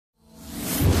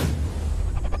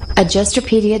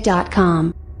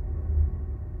Adjusterpedia.com.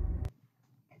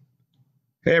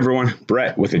 Hey everyone,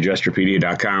 Brett with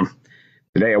Adjusterpedia.com.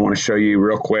 Today I want to show you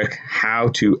real quick how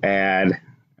to add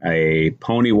a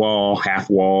pony wall, half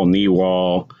wall, knee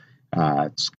wall.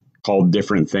 It's called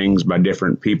different things by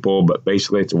different people, but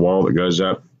basically it's a wall that goes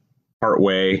up part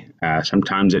way.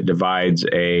 Sometimes it divides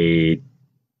a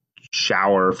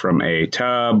shower from a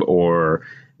tub, or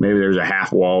maybe there's a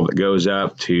half wall that goes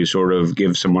up to sort of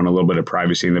give someone a little bit of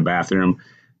privacy in the bathroom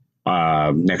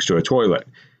next to a toilet.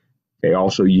 They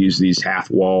also use these half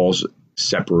walls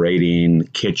separating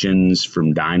kitchens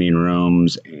from dining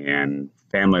rooms and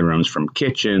family rooms from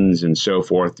kitchens and so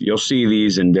forth. You'll see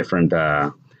these in different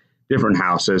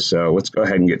houses. So let's go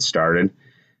ahead and get started.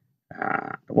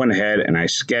 I went ahead and I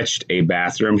sketched a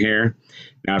bathroom here.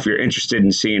 Now, if you're interested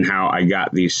in seeing how I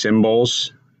got these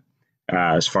symbols,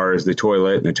 as far as the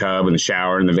toilet and the tub and the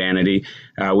shower and the vanity,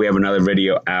 we have another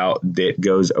video out that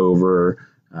goes over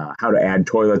how to add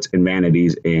toilets and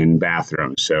vanities in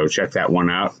bathrooms. So check that one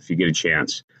out if you get a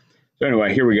chance. So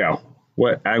anyway, here we go.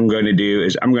 What I'm going to do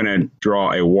is I'm going to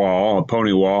draw a wall, a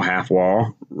pony wall, half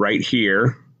wall, right here.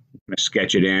 I'm going to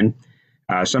sketch it in.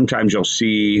 Sometimes you'll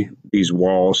see these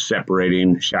walls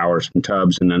separating showers from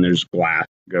tubs, and then there's glass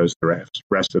that goes the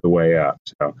rest of the way up.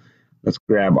 So let's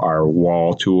grab our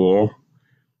wall tool,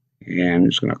 and I'm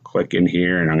just going to click in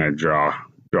here, and I'm going to draw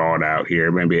it out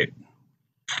here.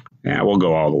 We'll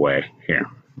go all the way here,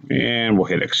 and we'll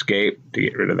hit escape to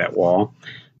get rid of that wall.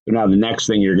 So now the next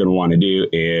thing you're going to want to do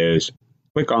is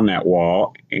click on that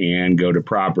wall and go to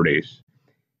properties.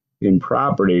 In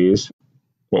properties,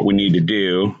 what we need to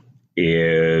do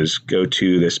is go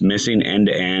to this missing end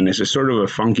to end. This is sort of a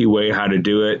funky way how to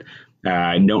do it.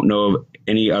 I don't know of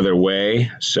any other way,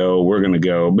 so we're going to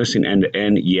go missing end to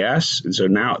end, yes. And so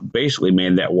now it basically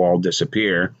made that wall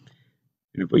disappear.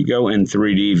 And if we go in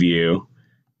 3D view,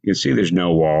 you can see there's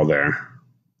no wall there.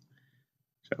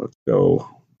 So let's go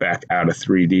back out of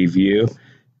 3D view.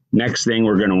 Next thing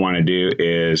we're going to want to do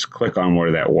is click on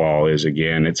where that wall is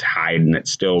again. It's hiding,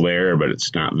 it's still there, but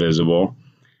it's not visible.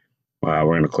 We're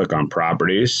going to click on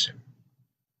properties,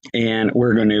 and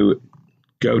we're going to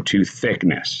go to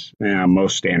thickness. Now,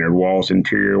 most standard walls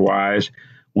interior wise,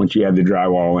 once you have the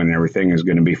drywall and everything, is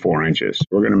going to be 4 inches.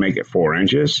 We're going to make it 4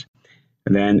 inches.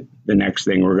 And then the next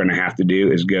thing we're going to have to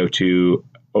do is go to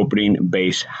opening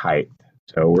base height.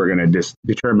 So we're going to just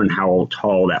determine how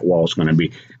tall that wall is going to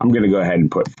be. I'm going to go ahead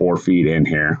and put 4 feet in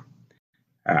here.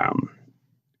 And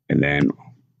then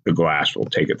the glass will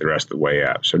take it the rest of the way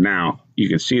up. So now you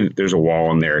can see that there's a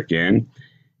wall in there again.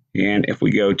 And if we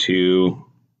go to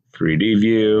 3D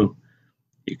view,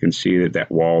 you can see that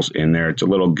that wall's in there. It's a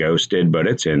little ghosted, but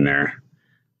it's in there.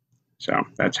 So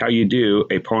that's how you do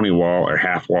a pony wall or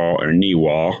half wall or knee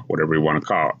wall, whatever you want to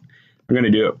call it. I'm going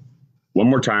to do it one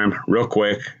more time real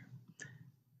quick.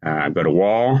 Go to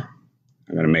wall.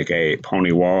 I'm going to make a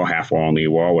pony wall, half wall, knee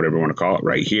wall, whatever you want to call it,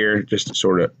 right here, just to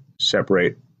sort of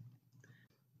separate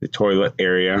the toilet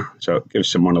area so it gives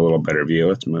someone a little better view.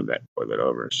 Let's move that toilet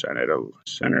over, center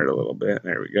it a little bit.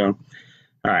 There we go.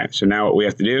 All right, so now what we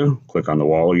have to do, click on the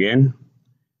wall again. Going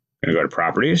to go to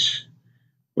properties.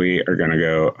 We are going to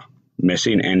go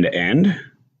missing end to end.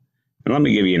 And let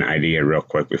me give you an idea real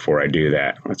quick before I do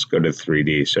that. Let's go to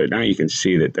 3D. So now you can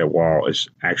see that the wall is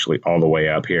actually all the way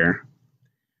up here.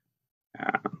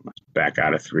 Let's back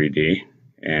out of 3D.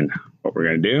 And what we're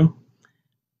going to do,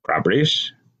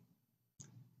 properties,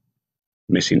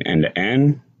 missing end to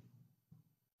end.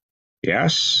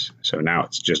 Yes. So now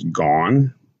it's just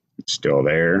gone. It's still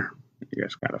there. You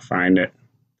guys got to find it.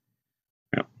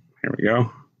 Yep. Here we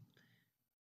go.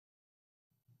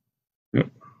 Yep.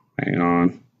 Hang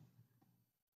on.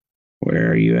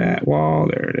 Where are you at, wall?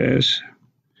 There it is.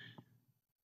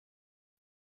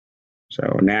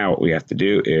 So now what we have to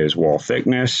do is wall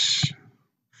thickness,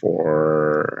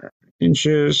 4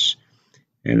 inches,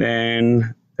 and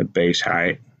then the base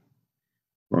height.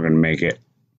 We're going to make it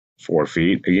 4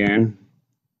 feet again.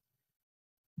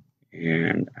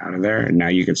 And out of there, and now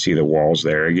you can see the walls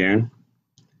there again.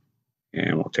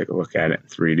 And we'll take a look at it in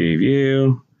 3D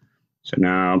view. So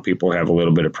now people have a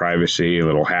little bit of privacy, a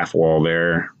little half wall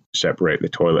there, separate the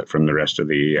toilet from the rest of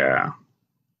the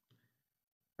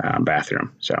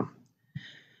bathroom. So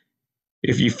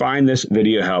if you find this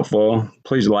video helpful,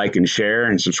 please like and share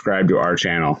and subscribe to our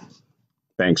channel.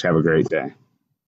 Thanks. Have a great day.